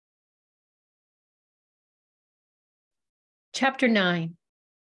Chapter 9,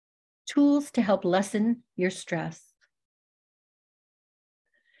 Tools to Help Lessen Your Stress.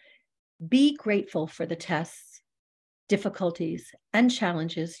 Be grateful for the tests, difficulties, and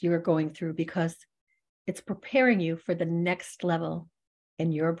challenges you are going through because it's preparing you for the next level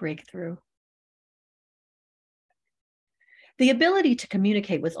in your breakthrough. The ability to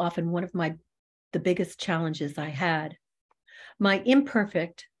communicate was often one of the biggest challenges I had. My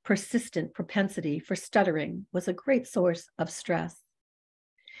imperfect, persistent propensity for stuttering was a great source of stress.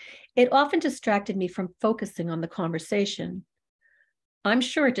 It often distracted me from focusing on the conversation. I'm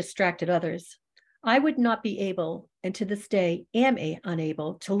sure it distracted others. I would not be able, and to this day am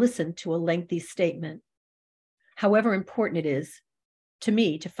unable, to listen to a lengthy statement, however important it is to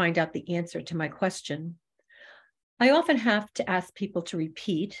me to find out the answer to my question. I often have to ask people to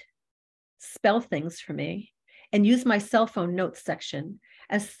repeat, spell things for me, and use my cell phone notes section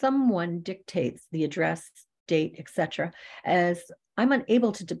as someone dictates the address, date, etc., as I'm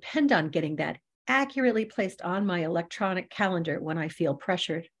unable to depend on getting that accurately placed on my electronic calendar when I feel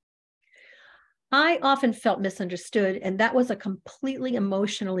pressured. I often felt misunderstood, and that was a completely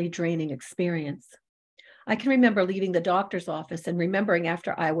emotionally draining experience. I can remember leaving the doctor's office and remembering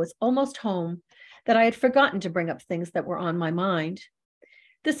after I was almost home that I had forgotten to bring up things that were on my mind.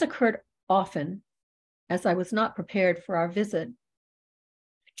 This occurred often, as I was not prepared for our visit.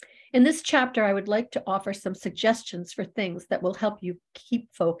 In this chapter, I would like to offer some suggestions for things that will help you keep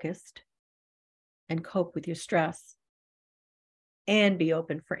focused and cope with your stress and be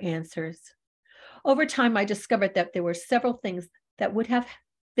open for answers. Over time, I discovered that there were several things that would have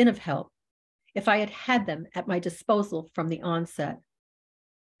been of help if I had had them at my disposal from the onset.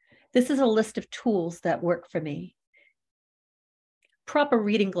 This is a list of tools that work for me. Proper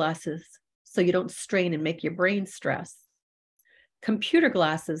reading glasses so you don't strain and make your brain stress. Computer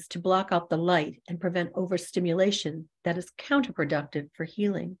glasses to block out the light and prevent overstimulation that is counterproductive for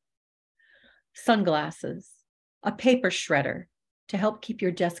healing. Sunglasses, a paper shredder to help keep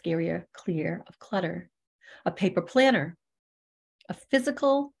your desk area clear of clutter, a paper planner, a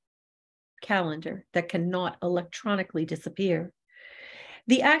physical calendar that cannot electronically disappear.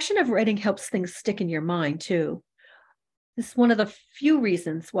 The action of writing helps things stick in your mind too. This is one of the few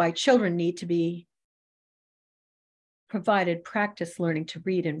reasons why children need to be provided practice learning to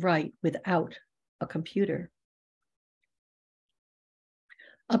read and write without a computer.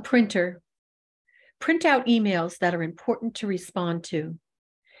 A printer. Print out emails that are important to respond to.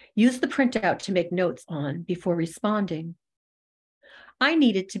 Use the printout to make notes on before responding. I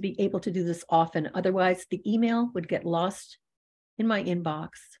needed to be able to do this often, otherwise the email would get lost in my inbox.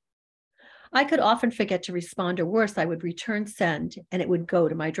 I could often forget to respond, or worse, I would return send and it would go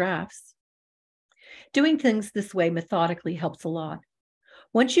to my drafts. Doing things this way methodically helps a lot.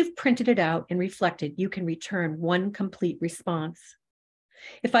 Once you've printed it out and reflected, you can return one complete response.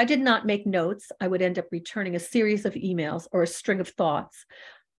 If I did not make notes, I would end up returning a series of emails or a string of thoughts,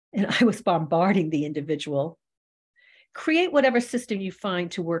 and I was bombarding the individual. Create whatever system you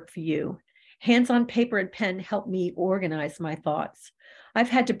find to work for you. Hands on paper and pen help me organize my thoughts. I've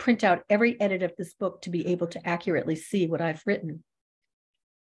had to print out every edit of this book to be able to accurately see what I've written.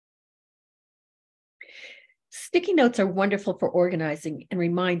 Sticky notes are wonderful for organizing and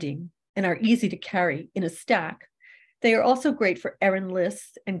reminding and are easy to carry in a stack. They are also great for errand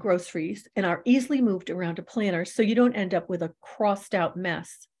lists and groceries and are easily moved around a planner so you don't end up with a crossed out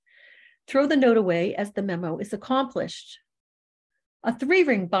mess. Throw the note away as the memo is accomplished. A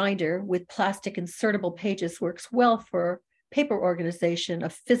 3-ring binder with plastic insertable pages works well for paper organization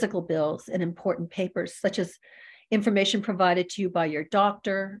of physical bills and important papers, such as information provided to you by your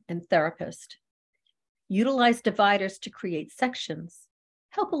doctor and therapist. Utilize dividers to create sections.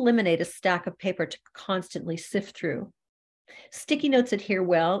 Help eliminate a stack of paper to constantly sift through. Sticky notes adhere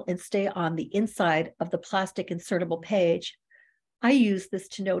well and stay on the inside of the plastic insertable page. I use this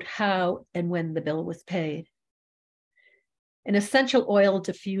to note how and when the bill was paid. An essential oil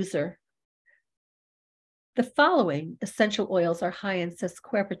diffuser. The following essential oils are high in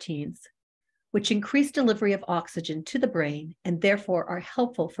sesquiterpenes, which increase delivery of oxygen to the brain and therefore are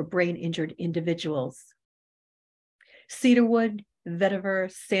helpful for brain-injured individuals. Cedarwood,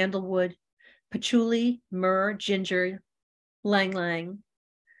 vetiver, sandalwood, patchouli, myrrh, ginger, ylang-ylang,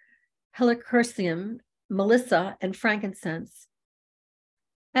 helichrysum, melissa, and frankincense.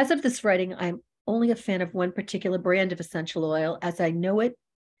 As of this writing, I'm only a fan of one particular brand of essential oil, as I know it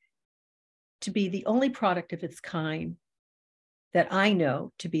to be the only product of its kind that I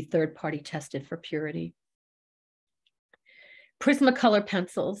know to be third-party tested for purity. Prismacolor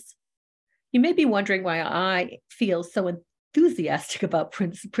pencils. You may be wondering why I feel so enthusiastic about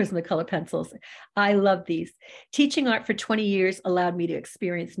Prismacolor pencils. I love these. Teaching art for 20 years allowed me to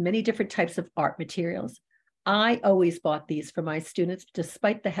experience many different types of art materials. I always bought these for my students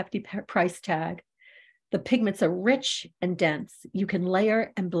despite the hefty price tag. The pigments are rich and dense. You can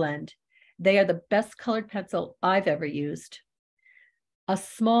layer and blend. They are the best colored pencil I've ever used. A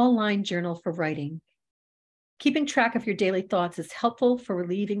small line journal for writing. Keeping track of your daily thoughts is helpful for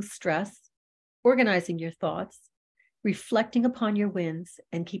relieving stress, organizing your thoughts, reflecting upon your wins,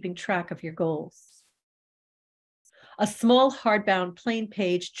 and keeping track of your goals. A small hardbound plain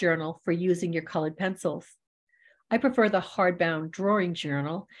page journal for using your colored pencils. I prefer the hardbound drawing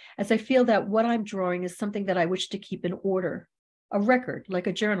journal as I feel that what I'm drawing is something that I wish to keep in order, a record like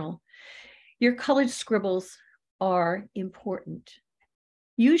a journal. Your colored scribbles are important.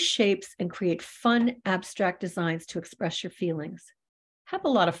 Use shapes and create fun, abstract designs to express your feelings. Have a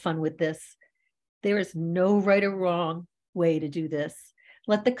lot of fun with this. There is no right or wrong way to do this.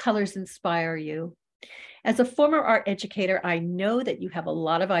 Let the colors inspire you. As a former art educator, I know that you have a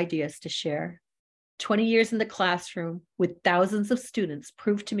lot of ideas to share. 20 years in the classroom with thousands of students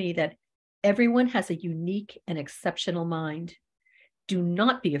proved to me that everyone has a unique and exceptional mind. Do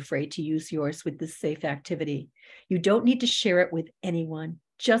not be afraid to use yours with this safe activity. You don't need to share it with anyone.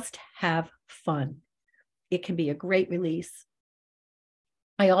 Just have fun. It can be a great release.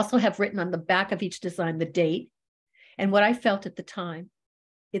 I also have written on the back of each design the date and what I felt at the time.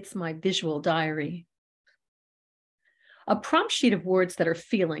 It's my visual diary. A prompt sheet of words that are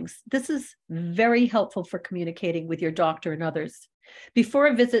feelings. This is very helpful for communicating with your doctor and others. Before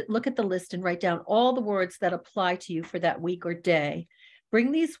a visit, look at the list and write down all the words that apply to you for that week or day.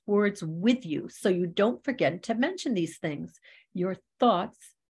 Bring these words with you so you don't forget to mention these things. Your thoughts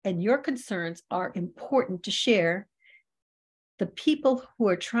and your concerns are important to share. The people who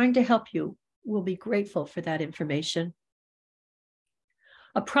are trying to help you will be grateful for that information.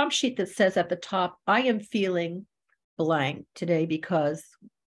 A prompt sheet that says at the top, I am feeling blank today because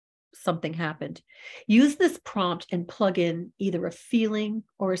something happened. Use this prompt and plug in either a feeling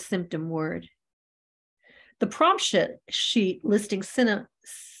or a symptom word. The prompt sheet listing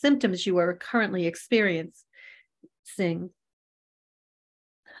symptoms you are currently experiencing.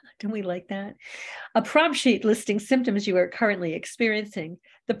 Don't we like that? A prompt sheet listing symptoms you are currently experiencing.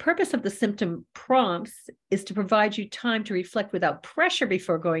 The purpose of the symptom prompts is to provide you time to reflect without pressure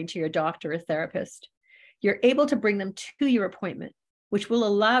before going to your doctor or therapist. You're able to bring them to your appointment, which will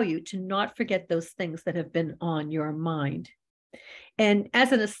allow you to not forget those things that have been on your mind. And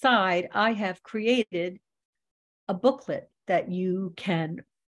as an aside, I have created a booklet that you can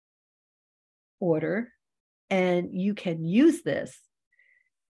order, and you can use this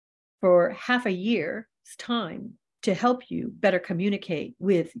for half a year's time to help you better communicate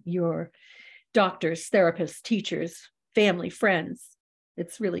with your doctors, therapists, teachers, family, friends.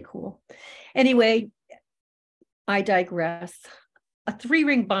 It's really cool. Anyway, I digress. A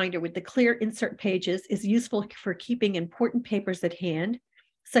 3-ring binder with the clear insert pages is useful for keeping important papers at hand,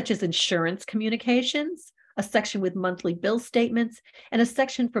 such as insurance communications, a section with monthly bill statements, and a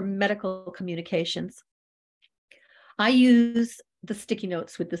section for medical communications. I use the sticky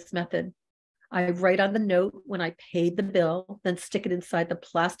notes with this method. I write on the note when I paid the bill, then stick it inside the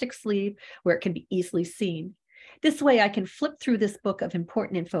plastic sleeve where it can be easily seen. This way I can flip through this book of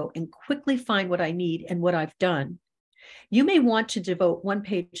important info and quickly find what I need and what I've done. You may want to devote one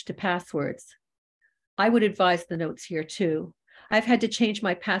page to passwords. I would advise the notes here too. I've had to change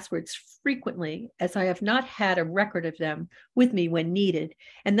my passwords frequently as I have not had a record of them with me when needed.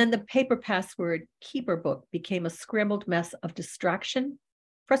 And then the paper password keeper book became a scrambled mess of distraction,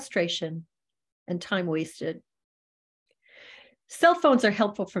 frustration, and time wasted. Cell phones are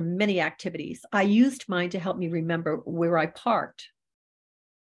helpful for many activities. I used mine to help me remember where I parked.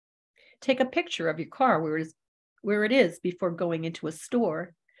 Take a picture of your car where it is before going into a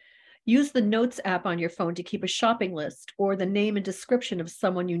store. Use the Notes app on your phone to keep a shopping list or the name and description of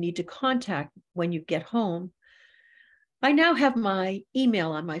someone you need to contact when you get home. I now have my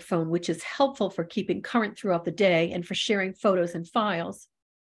email on my phone, which is helpful for keeping current throughout the day and for sharing photos and files.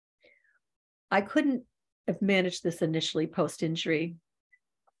 I couldn't have managed this initially post-injury.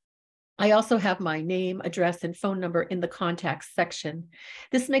 I also have my name, address, and phone number in the contacts section.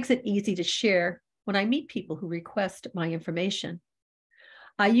 This makes it easy to share when I meet people who request my information.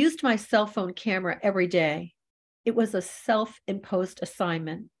 I used my cell phone camera every day. It was a self-imposed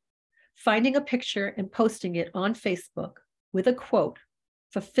assignment. Finding a picture and posting it on Facebook with a quote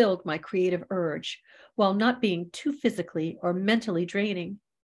fulfilled my creative urge while not being too physically or mentally draining.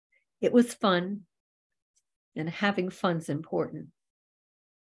 It was fun, and having fun's important.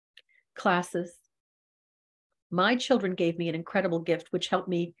 Classes. My children gave me an incredible gift, which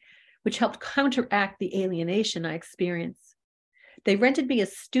helped counteract the alienation I experienced. They rented me a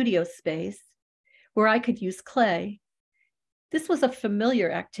studio space where I could use clay. This was a familiar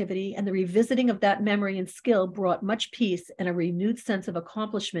activity, and the revisiting of that memory and skill brought much peace and a renewed sense of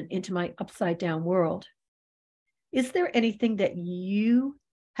accomplishment into my upside-down world. Is there anything that you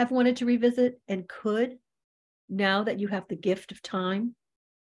have wanted to revisit and could, now that you have the gift of time?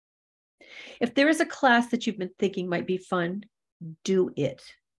 If there is a class that you've been thinking might be fun, do it.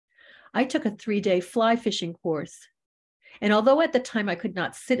 I took a 3-day fly fishing course, and although at the time I could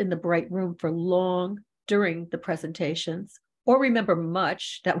not sit in the bright room for long during the presentations, or remember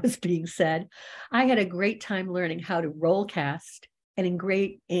much that was being said, I had a great time learning how to roll cast and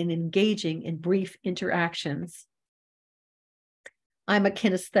engaging in brief interactions. I'm a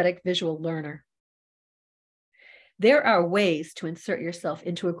kinesthetic visual learner. There are ways to insert yourself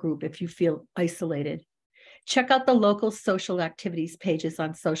into a group if you feel isolated. Check out the local social activities pages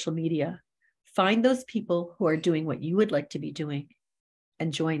on social media. Find those people who are doing what you would like to be doing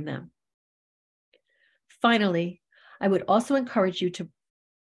and join them. Finally, I would also encourage you to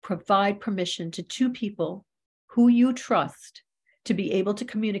provide permission to 2 people who you trust to be able to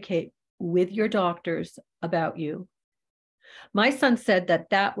communicate with your doctors about you. My son said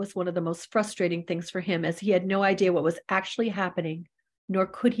that was one of the most frustrating things for him, as he had no idea what was actually happening, nor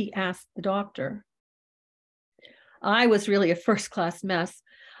could he ask the doctor. I was really a first-class mess.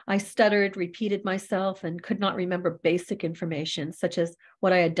 I stuttered, repeated myself, and could not remember basic information, such as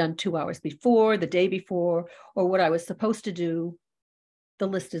what I had done 2 hours before, the day before, or what I was supposed to do. The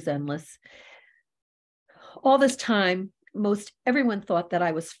list is endless. All this time, most everyone thought that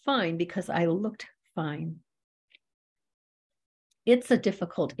I was fine because I looked fine. It's a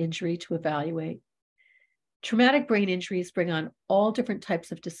difficult injury to evaluate. Traumatic brain injuries bring on all different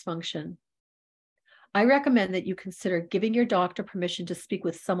types of dysfunction. I recommend that you consider giving your doctor permission to speak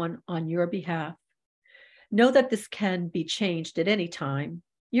with someone on your behalf. Know that this can be changed at any time.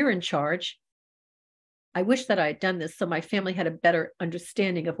 You're in charge. I wish that I had done this so my family had a better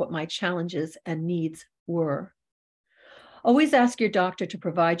understanding of what my challenges and needs were. Always ask your doctor to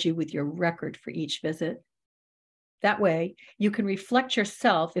provide you with your record for each visit. That way, you can reflect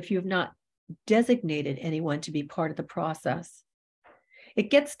yourself if you have not designated anyone to be part of the process. It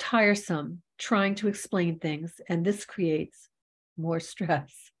gets tiresome trying to explain things, and this creates more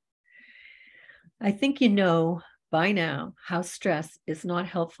stress. I think you know by now how stress is not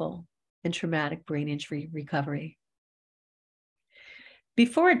helpful in traumatic brain injury recovery.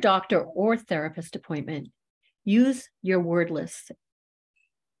 Before a doctor or therapist appointment, use your word list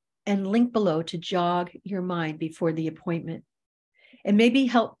and link below to jog your mind before the appointment. It may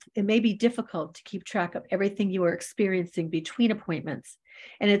be difficult to keep track of everything you are experiencing between appointments,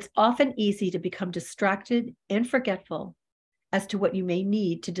 and it's often easy to become distracted and forgetful as to what you may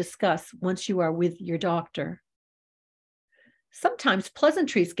need to discuss once you are with your doctor. Sometimes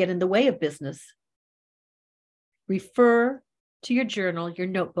pleasantries get in the way of business. Refer to your journal, your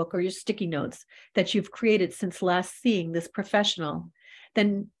notebook, or your sticky notes that you've created since last seeing this professional.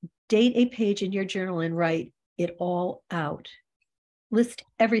 Then date a page in your journal and write it all out. List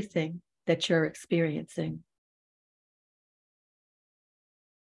everything that you're experiencing.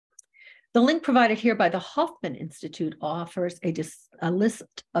 The link provided here by the Hoffman Institute offers a list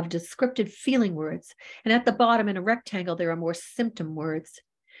of descriptive feeling words, and at the bottom in a rectangle, there are more symptom words.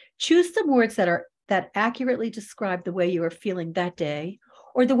 Choose some words that accurately describe the way you are feeling that day,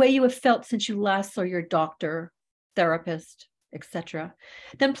 or the way you have felt since you last saw your doctor, therapist, etc.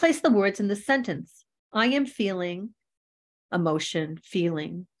 Then place the words in the sentence. I am feeling emotion,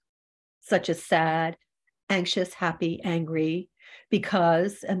 feeling, such as sad, anxious, happy, angry,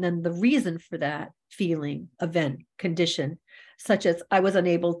 because, and then the reason for that feeling, event, condition, such as I was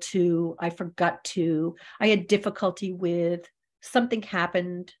unable to, I forgot to, I had difficulty with, something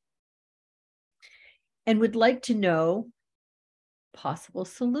happened, and would like to know possible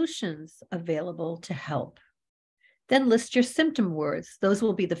solutions available to help. Then list your symptom words. Those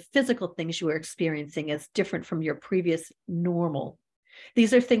will be the physical things you are experiencing as different from your previous normal.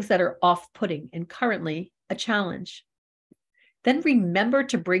 These are things that are off-putting and currently a challenge. Then remember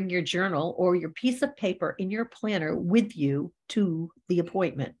to bring your journal or your piece of paper in your planner with you to the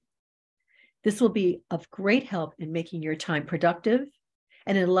appointment. This will be of great help in making your time productive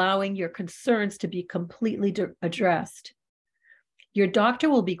and in allowing your concerns to be completely addressed. Your doctor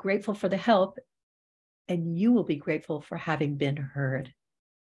will be grateful for the help, and you will be grateful for having been heard.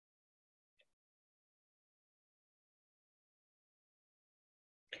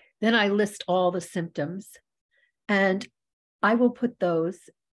 Then I list all the symptoms, and I will put those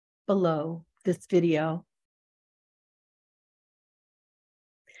below this video.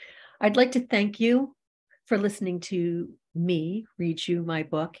 I'd like to thank you for listening to me read you my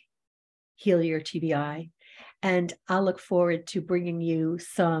book, Heal Your TBI. And I'll look forward to bringing you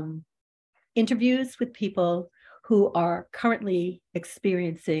some interviews with people who are currently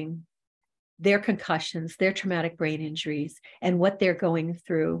experiencing their concussions, their traumatic brain injuries, and what they're going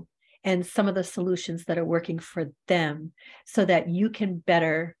through, and some of the solutions that are working for them, so that you can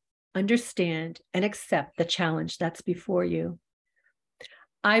better understand and accept the challenge that's before you.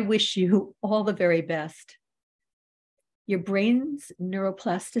 I wish you all the very best. Your brain's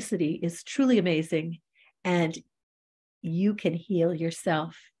neuroplasticity is truly amazing, and you can heal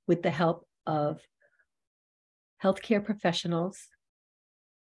yourself with the help of healthcare professionals,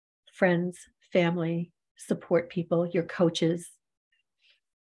 friends, family, support people, your coaches.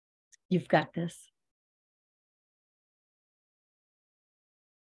 You've got this.